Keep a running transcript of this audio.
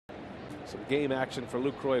Some game action for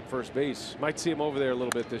Lucroy at first base. Might see him over there a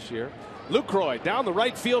little bit this year. Lucroy down the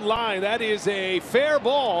right field line. That is a fair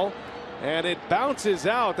ball, and it bounces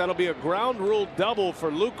out. That'll be a ground rule double for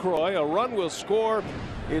Lucroy. A run will score.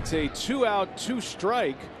 It's a 2-out,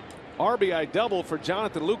 2-strike RBI double for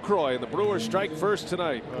Jonathan Lucroy, and the Brewers strike first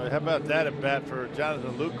tonight. How about that at bat for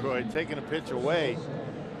Jonathan Lucroy, taking a pitch away.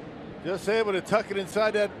 Just able to tuck it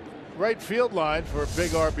inside that right field line for a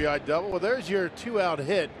big RBI double. Well, there's your 2-out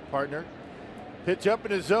hit, partner. Pitch up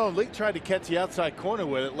in his zone. Leake tried to catch the outside corner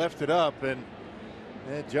with it, left it up, and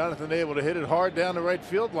Jonathan able to hit it hard down the right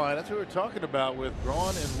field line. That's what we're talking about with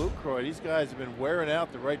Braun and Lucroy. These guys have been wearing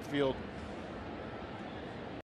out the right field